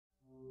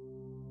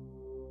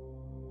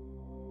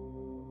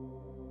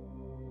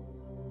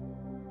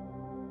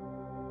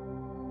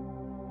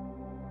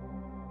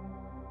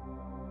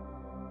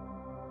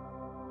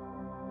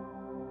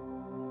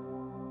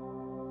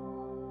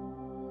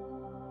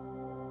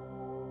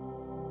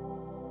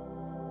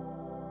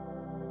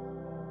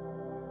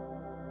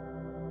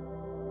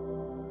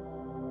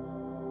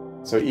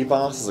So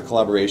eBOSS is a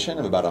collaboration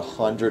of about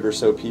 100 or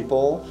so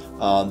people.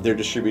 They're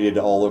distributed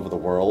all over the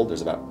world.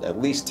 There's about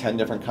at least 10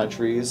 different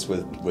countries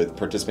with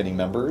participating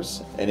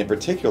members. And in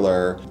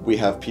particular, we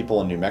have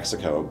people in New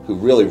Mexico who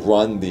really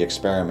run the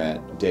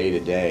experiment day to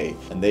day,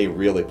 and they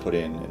really put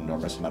in an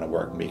enormous amount of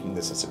work making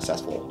this a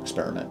successful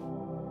experiment.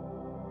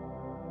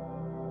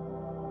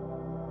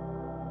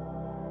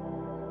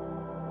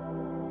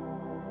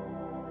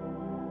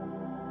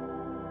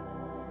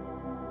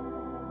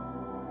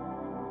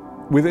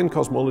 Within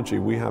cosmology,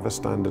 we have a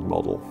standard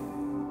model.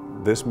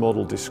 This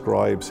model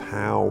describes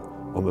how,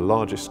 on the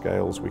largest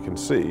scales we can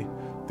see,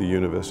 the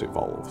universe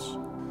evolves.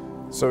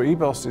 So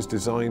eBOSS is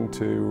designed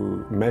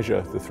to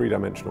measure the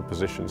three-dimensional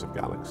positions of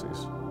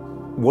galaxies.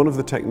 One of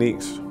the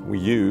techniques we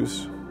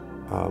use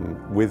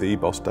with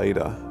eBOSS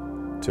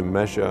data to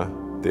measure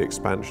the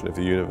expansion of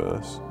the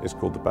universe is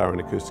called the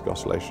Baryon acoustic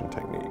oscillation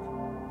technique.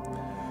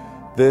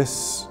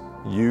 This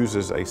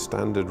uses a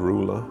standard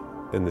ruler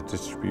in the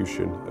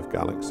distribution of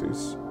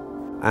galaxies.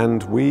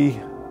 And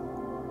we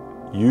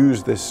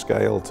use this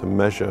scale to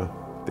measure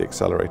the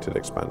accelerated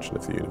expansion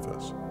of the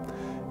universe.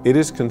 It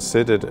is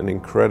considered an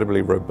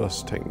incredibly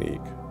robust technique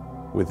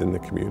within the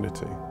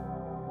community.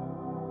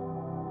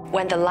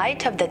 When the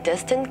light of the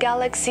distant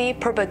galaxy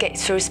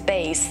propagates through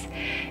space,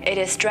 it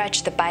is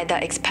stretched by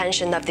the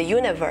expansion of the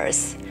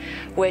universe,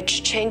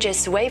 which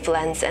changes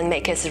wavelengths and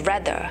makes it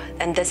redder,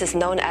 and this is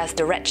known as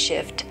the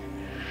redshift.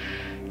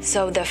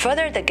 So the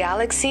further the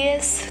galaxy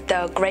is,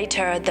 the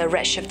greater the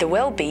redshift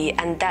will be,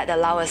 and that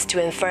allows us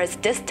to infer its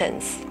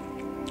distance.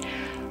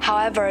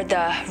 However,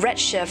 the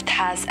redshift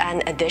has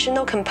an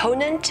additional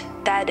component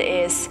that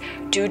is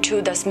due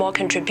to the small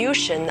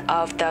contribution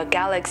of the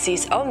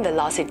galaxy's own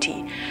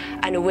velocity,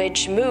 and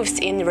which moves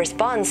in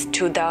response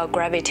to the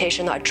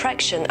gravitational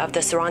attraction of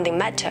the surrounding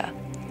matter.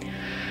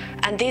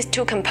 And these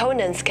two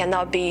components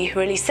cannot be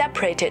really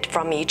separated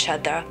from each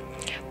other.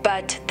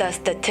 But the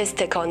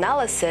statistical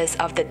analysis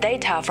of the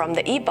data from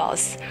the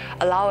eBOSS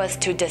allow us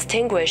to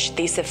distinguish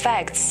these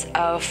effects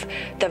of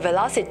the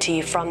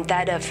velocity from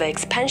that of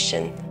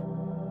expansion.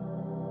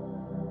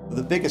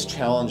 The biggest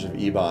challenge of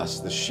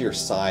eBOSS, the sheer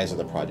size of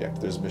the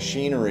project. There's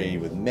machinery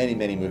with many,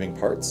 many moving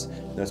parts.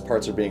 And those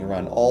parts are being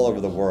run all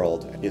over the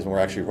world. Is when we're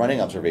actually running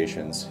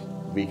observations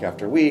week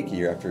after week,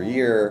 year after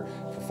year,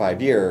 for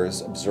 5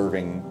 years,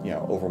 observing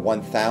over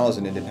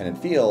 1,000 independent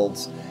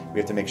fields. We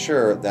have to make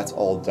sure that's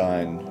all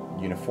done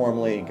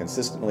uniformly and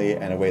consistently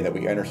in a way that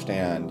we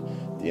understand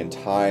the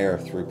entire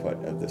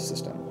throughput of this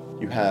system.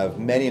 You have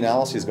many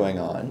analyses going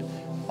on,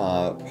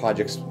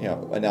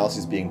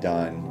 analyses being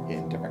done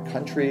in different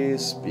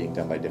countries, being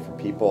done by different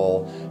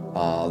people,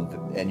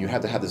 and you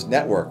have to have this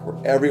network where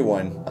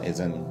everyone is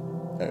in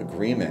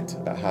agreement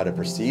about how to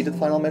proceed to the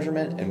final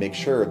measurement and make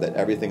sure that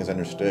everything is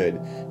understood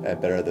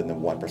at better than the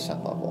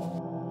 1%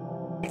 level.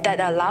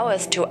 That allow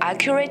us to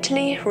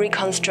accurately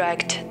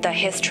reconstruct the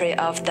history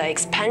of the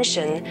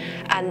expansion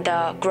and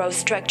the growth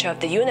structure of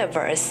the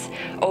universe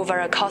over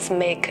a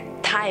cosmic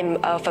time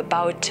of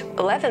about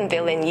 11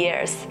 billion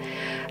years,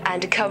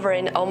 and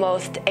covering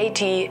almost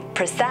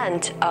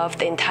 80% of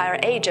the entire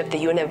age of the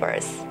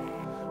universe.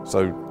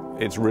 So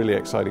it's really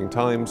exciting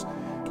times.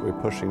 We're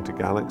pushing to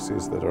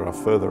galaxies that are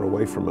further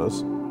away from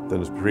us than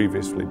has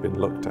previously been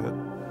looked at.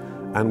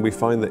 And we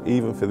find that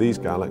even for these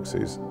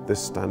galaxies,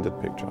 this standard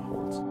picture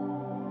holds.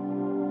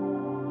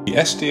 The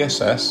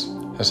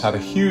SDSS has had a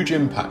huge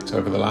impact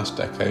over the last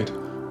decade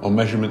on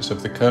measurements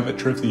of the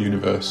curvature of the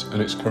universe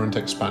and its current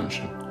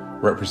expansion,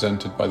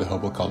 represented by the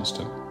Hubble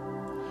constant.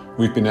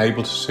 We've been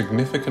able to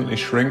significantly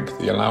shrink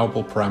the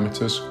allowable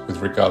parameters with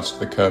regards to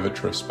the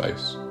curvature of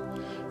space.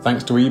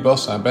 Thanks to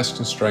eBOSS, our best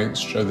constraints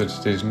show that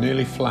it is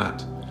nearly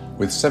flat,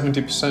 with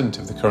 70%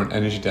 of the current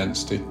energy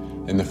density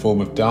in the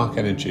form of dark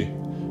energy,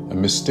 a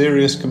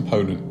mysterious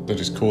component that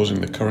is causing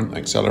the current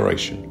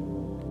acceleration.